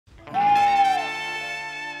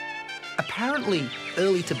Apparently,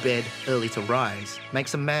 early to bed, early to rise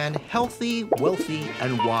makes a man healthy, wealthy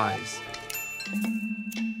and wise.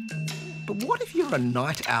 But what if you're a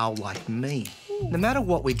night owl like me? No matter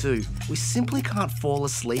what we do, we simply can't fall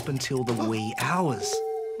asleep until the wee hours.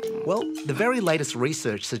 Well, the very latest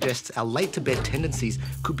research suggests our late-to-bed tendencies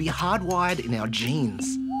could be hardwired in our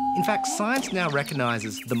genes. In fact, science now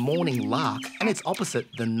recognises the morning lark and its opposite,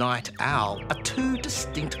 the night owl, are two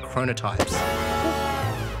distinct chronotypes.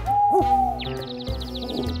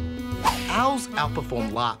 Owls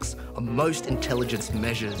outperform larks on most intelligence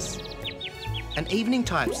measures. And evening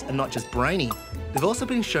types are not just brainy, they've also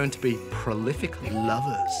been shown to be prolific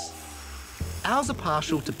lovers. Owls are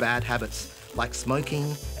partial to bad habits like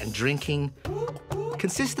smoking and drinking,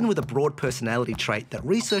 consistent with a broad personality trait that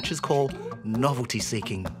researchers call novelty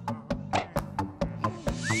seeking.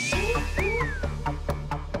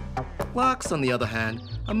 Larks, on the other hand,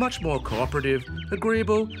 are much more cooperative,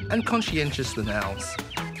 agreeable and conscientious than owls.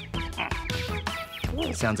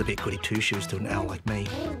 Sounds a bit goody two-shoes to an owl like me.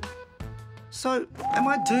 So, am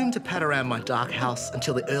I doomed to pad around my dark house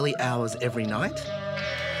until the early hours every night?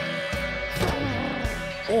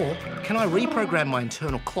 Or can I reprogram my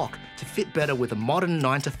internal clock to fit better with a modern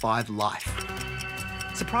 9-to-5 life?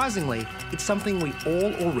 Surprisingly, it's something we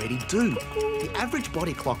all already do. The average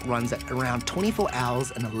body clock runs at around 24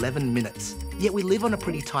 hours and 11 minutes, yet we live on a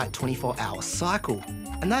pretty tight 24-hour cycle.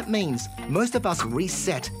 And that means most of us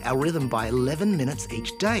reset our rhythm by 11 minutes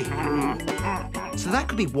each day. So that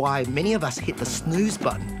could be why many of us hit the snooze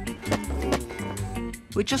button.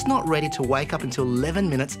 We're just not ready to wake up until 11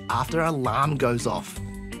 minutes after our alarm goes off.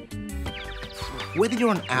 Whether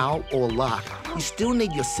you're an owl or a lark, you still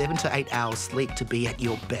need your 7 to 8 hours sleep to be at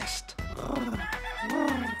your best.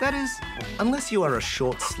 That is, unless you are a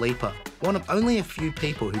short sleeper, one of only a few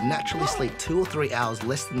people who naturally sleep 2 or 3 hours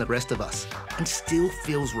less than the rest of us and still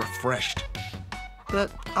feels refreshed.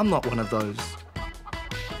 But I'm not one of those.